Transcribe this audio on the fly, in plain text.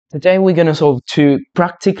Today we're gonna solve two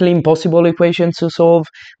practically impossible equations to solve,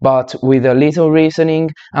 but with a little reasoning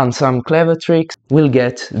and some clever tricks, we'll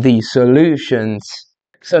get the solutions.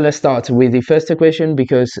 So let's start with the first equation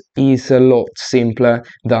because it's a lot simpler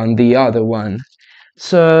than the other one.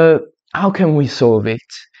 So how can we solve it?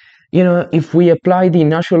 If we apply the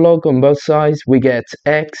natural log on both sides, we get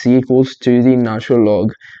x equals to the natural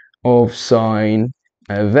log of sine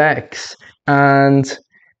of x. And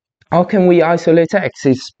how can we isolate x?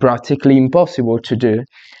 It's practically impossible to do,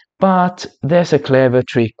 but there's a clever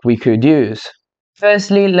trick we could use.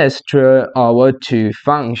 Firstly, let's draw our two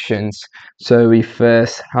functions. So we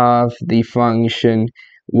first have the function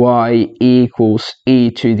y equals e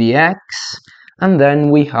to the x, and then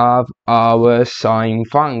we have our sine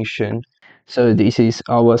function. So this is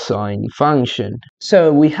our sine function.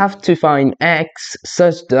 So we have to find x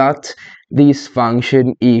such that this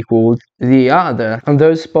function equals the other. And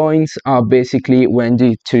those points are basically when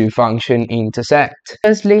the two functions intersect.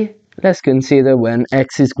 Firstly, let's consider when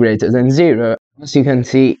x is greater than 0. As you can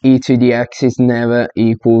see, e to the x is never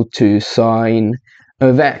equal to sine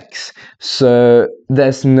of x. So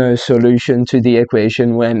there's no solution to the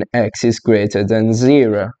equation when x is greater than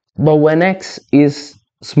 0. But when x is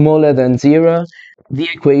smaller than 0, the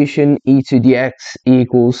equation e to the x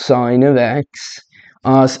equals sine of x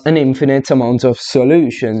has an infinite amount of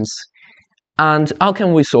solutions. And how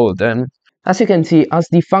can we solve them? As you can see, as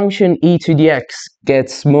the function e to the x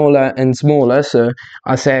gets smaller and smaller, so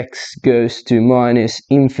as x goes to minus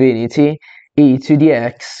infinity, e to the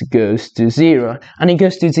x goes to 0. And it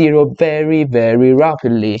goes to 0 very, very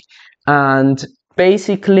rapidly. And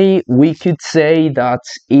basically, we could say that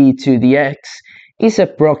e to the x is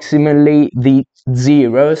approximately the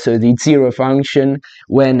 0, so the 0 function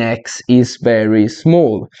when x is very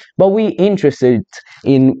small. But we're interested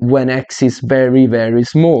in when x is very, very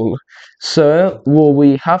small. So what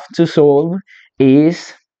we have to solve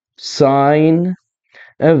is sine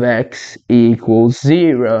of x equals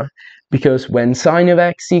 0, because when sine of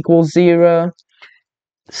x equals 0,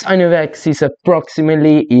 sine of x is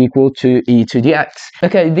approximately equal to e to the x.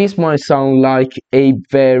 Okay, this might sound like a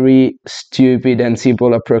very stupid and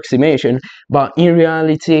simple approximation, but in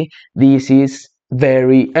reality, this is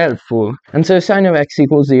very helpful. And so sine of x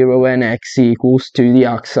equals 0 when x equals to the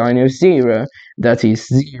arcsine of 0, that is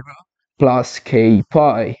 0 plus k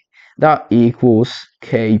pi. That equals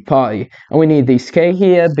k pi. And we need this k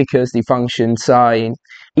here because the function sine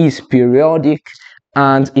is periodic,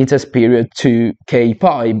 and it has period 2 k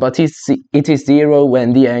pi, but it is 0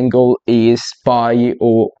 when the angle is pi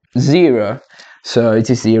or 0, so it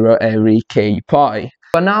is 0 every k pi.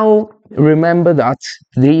 But now remember that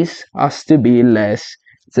this has to be less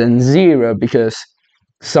than 0 because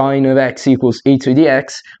sine of x equals e to the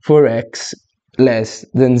x for x less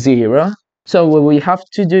than 0. So what we have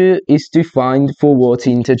to do is to find for what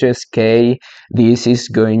integers k this is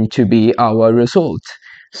going to be our result.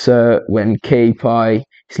 So when k pi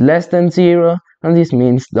is less than 0, and this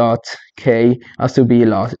means that k has to be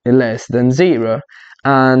less than 0.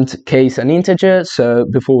 And k is an integer, so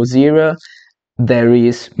before 0 there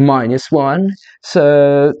is -1.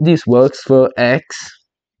 So this works for x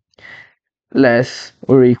less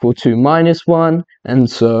or equal to -1, and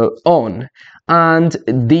so on. And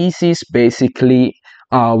this is basically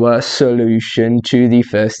our solution to the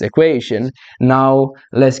first equation. Now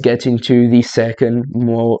let's get into the second,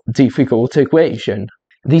 more difficult equation.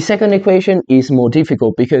 The second equation is more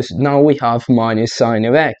difficult because now we have minus sine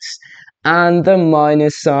of x, and the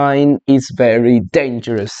minus sign is very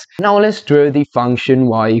dangerous. Now let's draw the function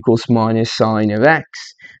y equals minus sine of x.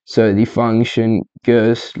 So the function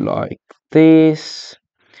goes like this,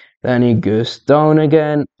 then it goes down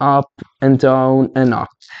again, up and down and up.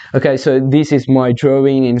 Okay, so this is my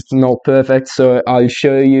drawing, it's not perfect, so I'll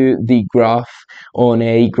show you the graph on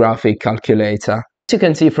a graphic calculator. As you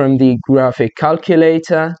can see from the graphic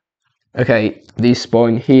calculator, okay, this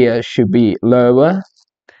point here should be lower,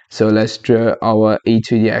 so let's draw our e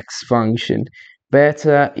to the x function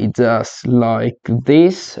better. It does like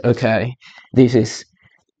this. Okay, this is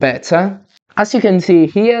better. As you can see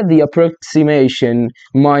here, the approximation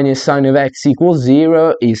minus sine of x equals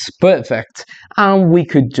 0 is perfect, and we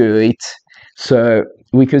could do it. So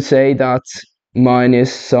we could say that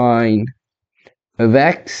minus sine of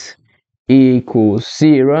x equals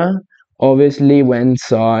 0, obviously when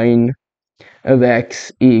sine of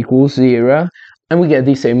x equals 0, and we get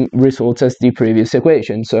the same result as the previous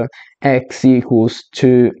equation. So x equals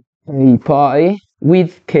to k pi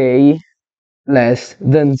with k less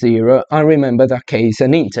than 0, and remember that k is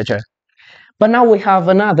an integer. But now we have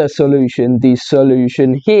another solution, this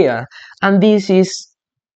solution here, and this is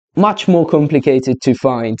much more complicated to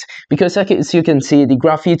find, because as you can see, the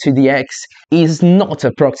graph e to the x is not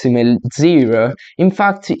approximate 0. In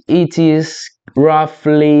fact, it is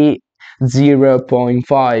roughly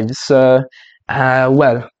 0.5. So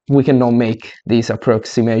well, we cannot make this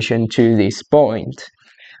approximation to this point,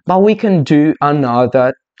 but we can do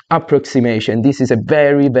another approximation. This is a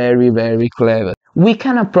very clever. We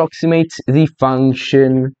can approximate the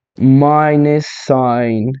function minus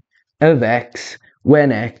sine of x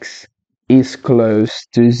when x is close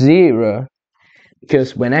to 0,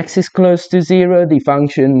 because when x is close to 0, the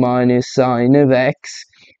function minus sine of x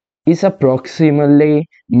is approximately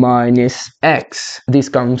minus x. This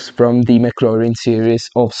comes from the Maclaurin series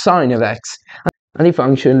of sine of x, and the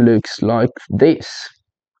function looks like this.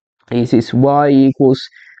 This is y equals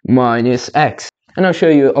minus x, and I'll show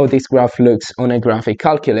you how this graph looks on a graphic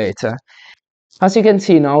calculator. As you can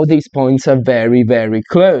see now, these points are very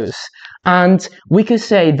close, and we could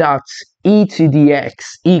say that e to the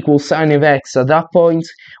x equals sine of x at that point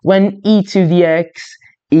when e to the x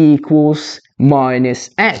equals minus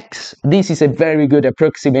x. This is a very good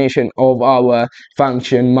approximation of our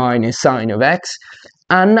function minus sine of x,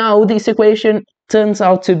 and now this equation turns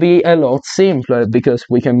out to be a lot simpler because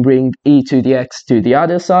we can bring e to the x to the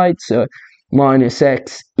other side. So minus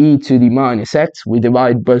x e to the minus x, we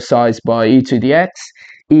divide both sides by e to the x,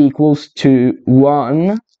 equals to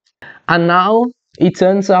 1. And now it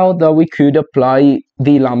turns out that we could apply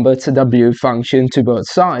the Lambert W function to both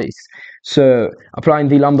sides. So applying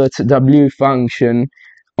the Lambert W function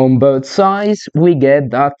on both sides, we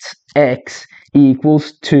get that x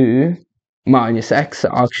equals to minus x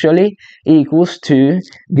actually equals to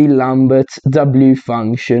the Lambert W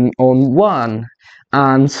function on 1.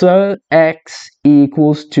 And so x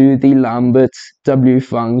equals to the Lambert W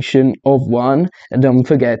function of 1, and don't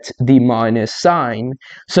forget the minus sign.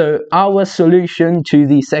 So our solution to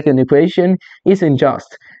the second equation isn't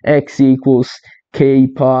just x equals k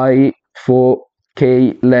pi for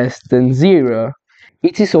k less than 0.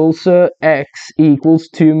 It is also x equals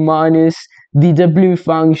to minus the W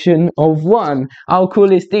function of 1. How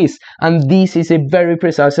cool is this? And this is a very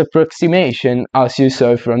precise approximation, as you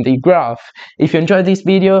saw from the graph. If you enjoyed this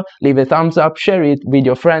video, leave a thumbs up, share it with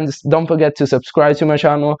your friends, don't forget to subscribe to my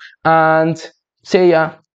channel, and see ya!